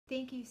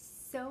Thank you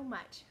so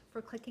much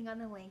for clicking on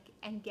the link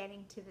and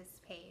getting to this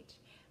page.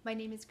 My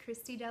name is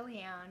Kristy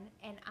DeLeon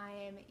and I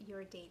am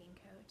your dating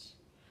coach.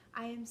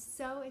 I am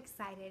so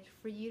excited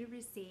for you to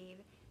receive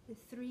the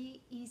 3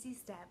 easy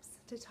steps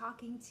to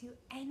talking to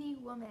any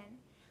woman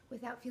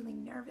without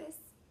feeling nervous,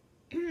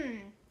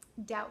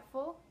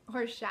 doubtful,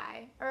 or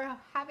shy, or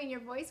having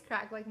your voice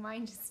crack like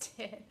mine just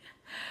did.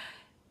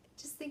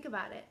 Just think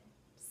about it.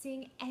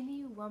 Seeing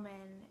any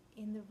woman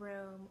in the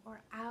room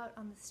or out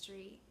on the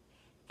street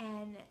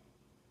and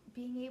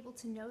being able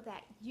to know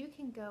that you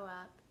can go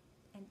up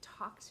and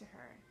talk to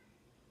her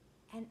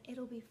and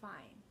it'll be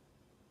fine.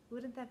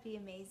 Wouldn't that be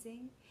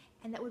amazing?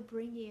 And that would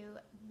bring you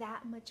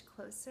that much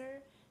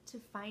closer to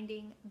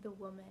finding the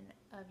woman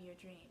of your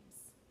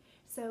dreams.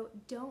 So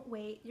don't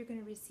wait, you're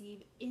going to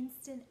receive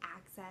instant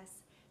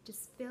access.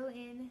 Just fill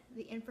in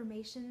the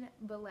information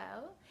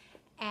below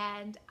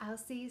and I'll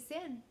see you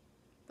soon.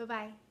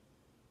 Bye-bye.